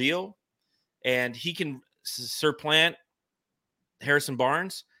the real deal and he can supplant Harrison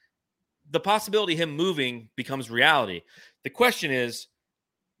Barnes, the possibility of him moving becomes reality. The question is,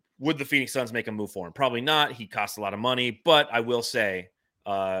 would the Phoenix Suns make a move for him? Probably not. He costs a lot of money, but I will say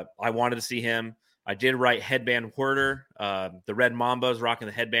I wanted to see him. I did write headband Huerter. The Red Mamba is rocking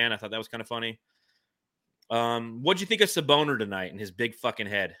the headband. I thought that was kind of funny. What'd you think of Sabonis tonight and his big fucking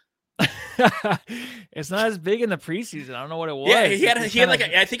head? It's not as big in the preseason. I don't know what it was. Yeah, he had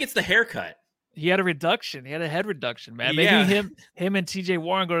I think it's the haircut. He had a reduction. He had a head reduction, man. Maybe him and TJ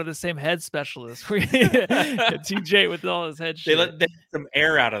Warren go to the same head specialist. TJ with all his head shit. They let some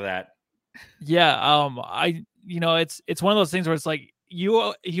air out of that. Yeah. It's one of those things where it's like he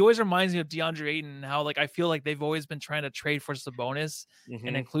always reminds me of DeAndre Ayton. How I feel like they've always been trying to trade for Sabonis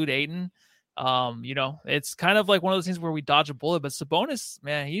and include Ayton. It's kind of like one of those things where we dodge a bullet, but Sabonis,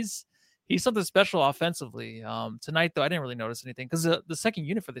 man, he's something special offensively. Tonight, though, I didn't really notice anything because the second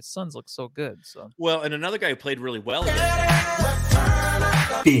unit for the Suns looks so good. So well, and another guy who played really well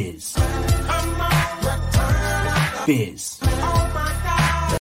Biz.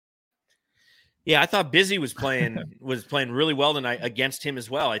 Yeah, I thought Busy was playing really well tonight against him as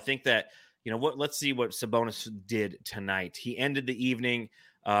well. I think that let's see what Sabonis did tonight. He ended the evening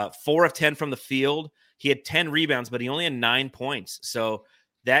 4 of 10 from the field. He had 10 rebounds, but he only had 9 points. So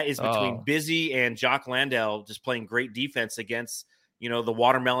that is between Busy and Jock Landale just playing great defense against, the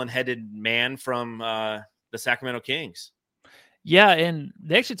watermelon-headed man from the Sacramento Kings. Yeah, and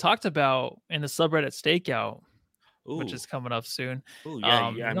they actually talked about in the subreddit Stakeout which is coming up soon. Oh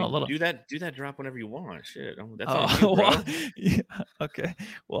yeah, You I know, a mean, little. do that drop whenever you want. Shit, that's Oh, on you, bro. well, yeah, okay.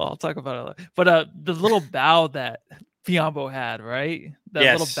 Well, I'll talk about it later. But the little bow that Biyombo had, right?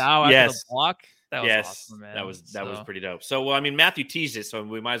 That little bow after the block. That was awesome, man. That was pretty dope. So, well, I mean, Matthew teased it, so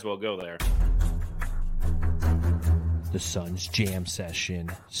we might as well go there. The Suns Jam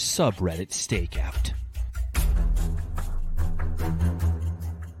Session subreddit stakeout.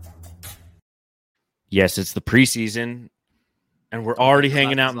 Yes, it's the preseason, and we're already Knock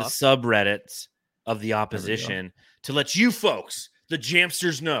hanging out in this the subreddits of the opposition to let you folks, the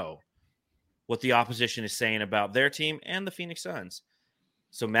Jamsters, know what the opposition is saying about their team and the Phoenix Suns.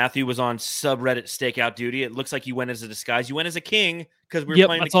 So Matthew was on subreddit stakeout duty. It looks like you went as a disguise. You went as a king because we were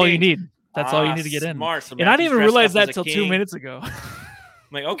playing that's the all king. you need. That's all you need to get in. Smart. So and I Matthew's didn't even dressed realize up as that a till king. 2 minutes ago. I'm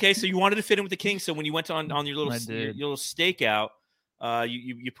like, okay, so you wanted to fit in with the king. So when you went on your little stakeout,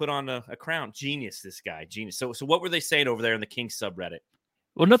 you put on a crown. Genius, this guy, genius. So what were they saying over there in the King subreddit?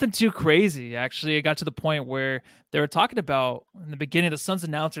 Well, nothing too crazy. Actually, it got to the point where they were talking about in the beginning, the Suns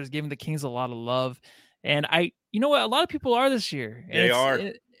announcers giving the Kings a lot of love, and you know what, a lot of people are this year. And they are,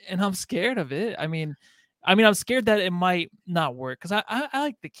 and I'm scared of it. I mean, I'm scared that it might not work because I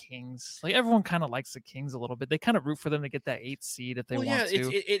like the Kings. Like everyone kind of likes the Kings a little bit. They kind of root for them to get that 8th seed if they want to.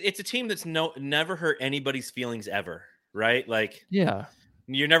 It's a team that's never hurt anybody's feelings ever, right? Like, yeah,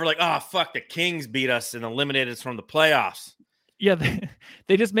 you're never like, oh fuck, the Kings beat us and eliminated us from the playoffs. Yeah,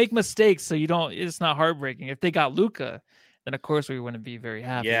 they just make mistakes, so it's not heartbreaking. If they got Luka, then of course we wouldn't be very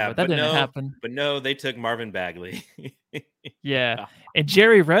happy. Yeah, but that didn't happen. But no, they took Marvin Bagley. Yeah, and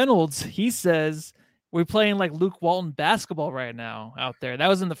Jerry Reynolds, he says we're playing like Luke Walton basketball right now out there. That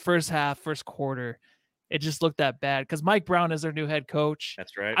was in the first quarter. It just looked that bad because Mike Brown is their new head coach.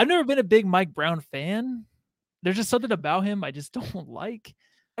 That's right. I've never been a big Mike Brown fan. There's just something about him I just don't like.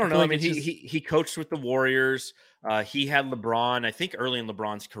 I don't know. I mean, he coached with the Warriors. He had LeBron, I think, early in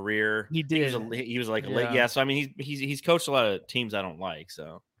LeBron's career. He did. He was like late. Yeah. So I mean, he's coached a lot of teams I don't like.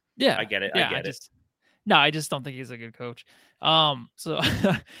 So yeah, I get it. Yeah, I get it. No, I just don't think he's a good coach. So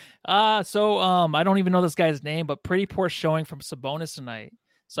I don't even know this guy's name, but pretty poor showing from Sabonis tonight.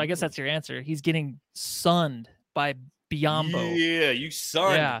 So I guess that's your answer. He's getting sunned by Biyombo. Yeah, you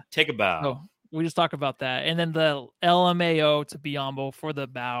sunned. Yeah. Take a bow. So we just talk about that. And then the LMAO to Biyombo for the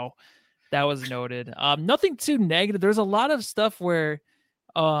bow. That was noted. Nothing too negative. There's a lot of stuff where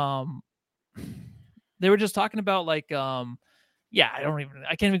they were just talking about like I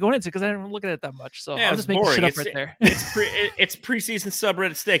can't even go into it because I didn't look at it that much. So I'll just make shit up right there. It's preseason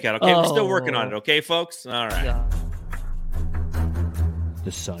subreddit stakeout. Okay, we're still working on it. Okay, folks. All right. Yeah.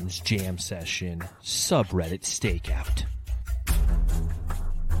 The Suns Jam Session subreddit stakeout.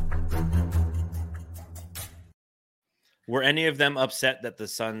 Were any of them upset that the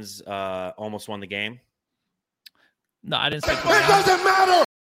Suns almost won the game? No, I didn't say it doesn't matter.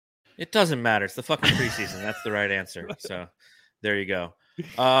 It doesn't matter. It's the fucking preseason. That's the right answer. So there you go.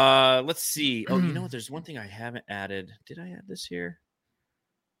 Let's see. Oh, you know what? There's one thing I haven't added. Did I add this here?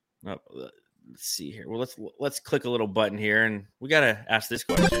 Oh, let's see here. Well, let's click a little button here, and we gotta ask this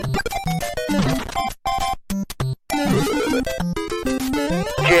question.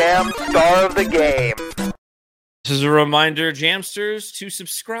 Jam Star of the Game. This is a reminder, Jamsters, to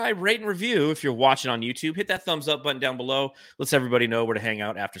subscribe, rate, and review if you're watching on YouTube. Hit that thumbs up button down below. Lets everybody know where to hang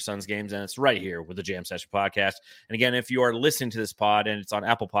out after Suns games, and it's right here with the Jam Session Podcast. And again, if you are listening to this pod and it's on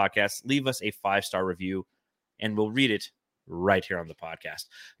Apple Podcasts, leave us a 5-star review, and we'll read it right here on the podcast.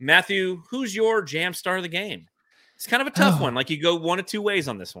 Matthew, who's your Jam Star of the game? It's kind of a tough one. Like you go one of two ways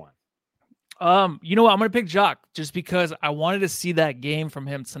on this one. You know what? I'm going to pick Jock just because I wanted to see that game from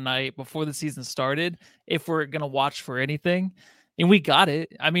him tonight before the season started. If we're going to watch for anything, and we got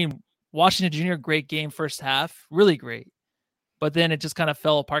it. I mean, Washington Jr., great game first half, really great. But then it just kind of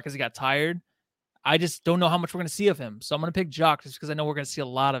fell apart because he got tired. I just don't know how much we're going to see of him. So I'm going to pick Jock just because I know we're going to see a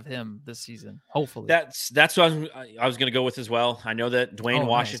lot of him this season, hopefully. That's what I was going to go with as well. I know that Dwayne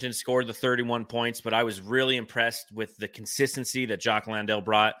Washington scored the 31 points, but I was really impressed with the consistency that Jock Landale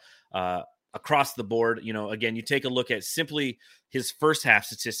brought across the board. You know, again, you take a look at simply his first half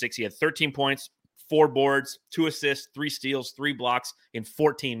statistics. He had 13 points, 4 boards, 2 assists, 3 steals, 3 blocks in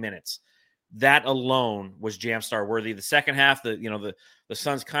 14 minutes. That alone was Jamstar worthy. The second half, the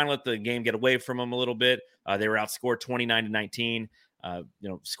Suns kind of let the game get away from them a little bit. They were outscored 29-19.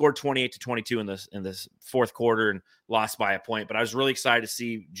 Scored 28-22 in this fourth quarter and lost by a point. But I was really excited to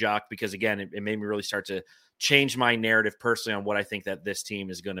see Jock because again, it made me really start to change my narrative personally on what I think that this team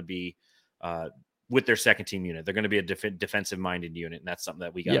is going to be with their second team unit. They're going to be a defensive minded unit, and that's something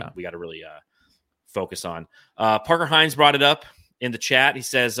that we got to really focus on. Parker Hines brought it up in the chat. He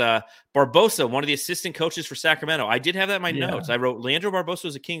says, Barbosa, one of the assistant coaches for Sacramento. I did have that in my notes. I wrote, Leandro Barbosa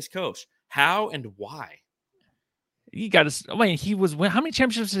was a Kings coach. How and why? He got us. I mean, he was. How many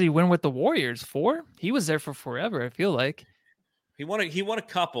championships did he win with the Warriors? 4. He was there for forever. I feel like he won a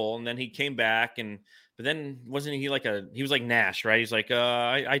couple, and then he came back, but then wasn't he like he was like Nash, right? He's like,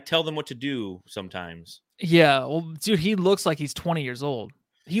 I tell them what to do sometimes. Yeah, well, dude, he looks like he's 20 years old.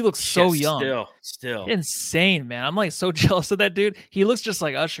 He looks so young. Still insane, man. I'm like so jealous of that dude. He looks just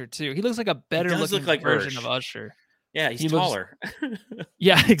like Usher too. He looks like a better looking version of Usher. Yeah, he's taller.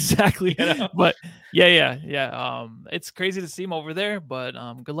 Yeah, exactly. You know? But yeah. It's crazy to see him over there, but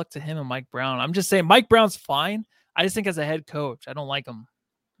good luck to him and Mike Brown. I'm just saying Mike Brown's fine. I just think as a head coach, I don't like him.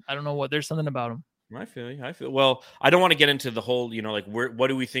 I don't know what. There's something about him. I feel well. I don't want to get into the whole, like what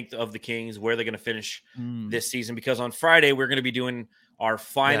do we think of the Kings, where they're going to finish this season? Because on Friday we're going to be doing our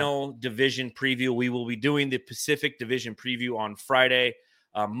final division preview. We will be doing the Pacific Division preview on Friday.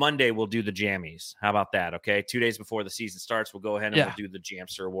 Monday we'll do the Jammies. How about that? Okay, 2 days before the season starts, we'll go ahead and we'll do the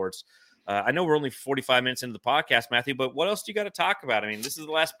Jamster Awards. I know we're only 45 minutes into the podcast, Matthew, but what else do you got to talk about? I mean, this is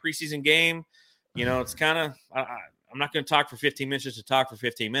the last preseason game. It's kind of. I'm not going to talk for 15 minutes just to talk for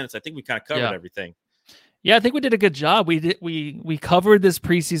 15 minutes. I think we kind of covered everything. Yeah, I think we did a good job. We covered this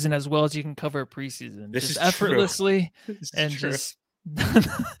preseason as well as you can cover a preseason. This just is effortlessly and true. Just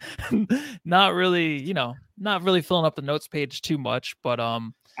not really, not really filling up the notes page too much. But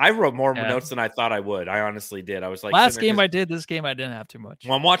I wrote more notes than I thought I would. I honestly did. I was like, last game I did. This game I didn't have too much.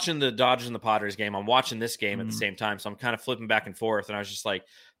 Well, I'm watching the Dodgers and the Padres game. I'm watching this game at the same time, so I'm kind of flipping back and forth. And I was just like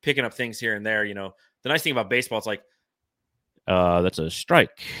picking up things here and there. The nice thing about baseball, it's like, that's a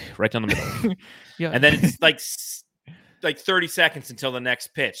strike right down the middle. And then it's like 30 seconds until the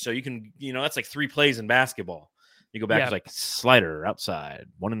next pitch. So you can, that's like 3 plays in basketball. You go back to like slider outside,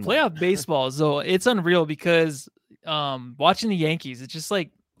 1-1. Playoff baseball, so it's unreal because watching the Yankees, it's just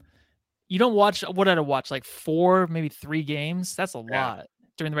like you don't watch what I'd watch like 4, maybe 3 games. That's a lot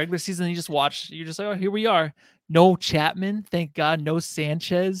during the regular season. You just watch. You're just like, oh, here we are. No Chapman, thank God. No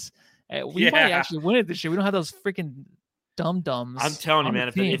Sanchez. We might actually win it this year. We don't have those freaking dum-dums. I'm telling you, man,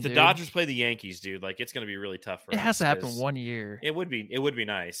 if the Dodgers play the Yankees, dude, like it's going to be really tough for us. It has to happen 1 year. It would be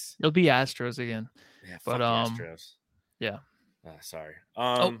nice. It'll be Astros again. Yeah, but Astros. Yeah. Sorry.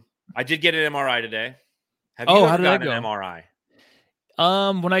 I did get an MRI today. Have you ever gotten an MRI?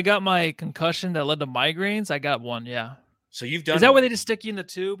 When I got my concussion that led to migraines, I got one, yeah. So you've done Is that where they just stick you in the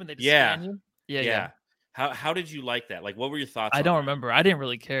tube and they just scan you? Yeah. How did you like that? Like, what were your thoughts? I don't remember. I didn't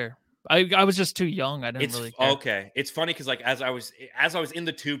really care. I was just too young. I didn't really care. Okay. It's funny because like as I was in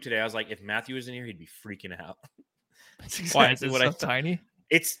the tube today, I was like, if Matthew was in here, he'd be freaking out. That's exactly what I thought. Tiny.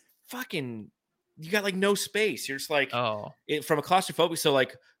 It's fucking. You got like no space. You're just like from a claustrophobic. So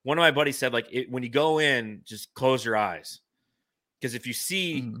like one of my buddies said, like when you go in, just close your eyes because if you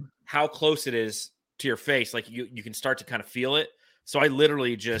see how close it is to your face, like you can start to kind of feel it. So I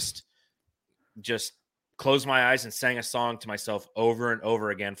literally just closed my eyes and sang a song to myself over and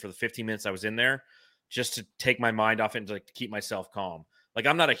over again for the 15 minutes I was in there, just to take my mind off it and to keep myself calm. Like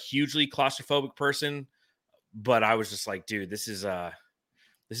I'm not a hugely claustrophobic person, but I was just like, dude, this is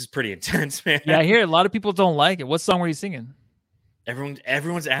pretty intense, man. Yeah, I hear a lot of people don't like it. What song were you singing?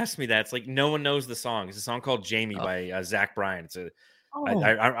 Everyone's asked me that. It's like no one knows the song. It's a song called "Jamie" by Zach Bryan. It's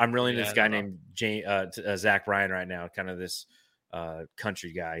I'm really into this guy named Zach Bryan right now. Kind of this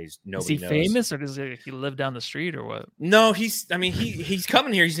country guy. Nobody knows. Is he famous or does he live down the street or what? No, he's coming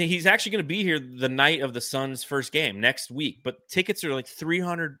here. He's actually going to be here the night of the Suns' first game next week. But tickets are like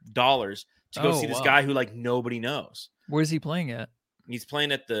 $300 to go see this guy who like nobody knows. Where's he playing at? He's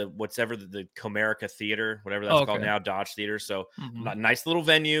playing at the Comerica Theater, whatever that's called now, Dodge Theater. So nice little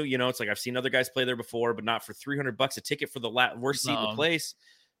venue. It's like I've seen other guys play there before, but not for $300 a ticket for the worst seat in the place.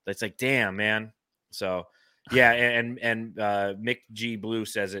 That's like, damn, man. So yeah, and Mick G Blue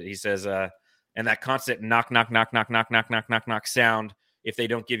says it. He says, and that constant knock, knock, knock, knock, knock, knock, knock, knock, knock sound. If they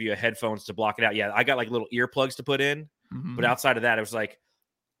don't give you a headphones to block it out, yeah, I got like little earplugs to put in, but outside of that, it was like,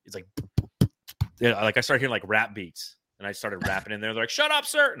 it's like I started hearing like rap beats. And I started rapping in there. They're like, "Shut up,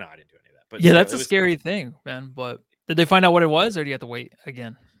 sir!" No, I didn't do any of that. But yeah, that's a scary thing, man. But did they find out what it was, or do you have to wait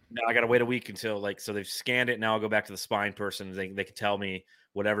again? No, I got to wait a week until so they've scanned it. Now I'll go back to the spine person. They can tell me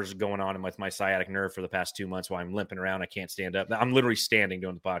whatever's going on with my sciatic nerve for the past 2 months while I'm limping around. I can't stand up. I'm literally standing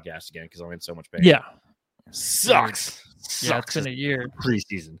doing the podcast again because I'm in so much pain. Yeah, sucks. Yeah, it's been a year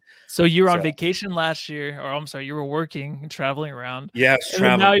preseason. So you were on vacation last year, or I'm sorry, you were working and traveling around. Yeah,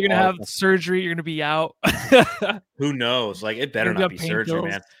 now you're gonna have surgery. You're gonna be out. Who knows? Like it better not be surgery,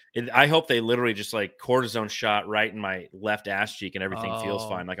 man. I hope they literally just like cortisone shot right in my left ass cheek and everything feels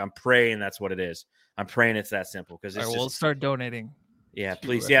fine. Like I'm praying that's what it is. I'm praying it's that simple because it's All right, we'll start donating. Yeah,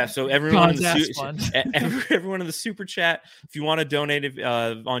 please. Yeah. So everyone in John's everyone in the super chat, if you want to donate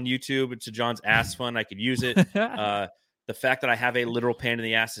on YouTube to John's ass fund, I could use it. The fact that I have a literal pain in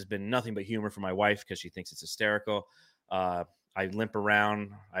the ass has been nothing but humor for my wife because she thinks it's hysterical. I limp around.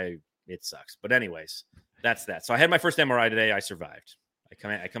 It sucks. But anyways, that's that. So I had my first MRI today. I survived. I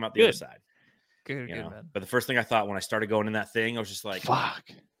come out the other side. Good, man. But the first thing I thought when I started going in that thing, I was just like, fuck.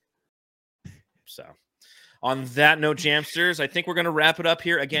 So on that note, Jamsters, I think we're going to wrap it up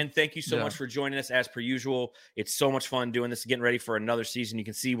here. Again, thank you so much for joining us as per usual. It's so much fun doing this, getting ready for another season. You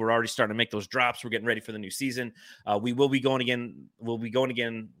can see we're already starting to make those drops. We're getting ready for the new season. We will be going again. We'll be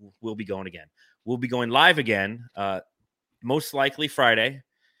going live again, most likely Friday.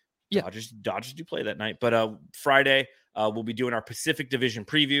 Yeah. Dodgers do play that night. But Friday, we'll be doing our Pacific Division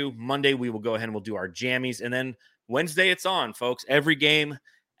preview. Monday, we will go ahead and we'll do our jammies. And then Wednesday, it's on, folks. Every game.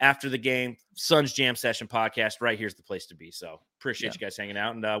 After the game, Suns Jam Session podcast, right here's the place to be. So appreciate you guys hanging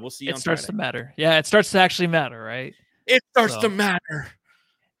out, and we'll see you on Friday. It starts to matter. Yeah, it starts to actually matter, right? It starts to matter.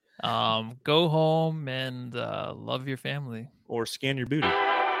 Go home and love your family. Or scan your booty.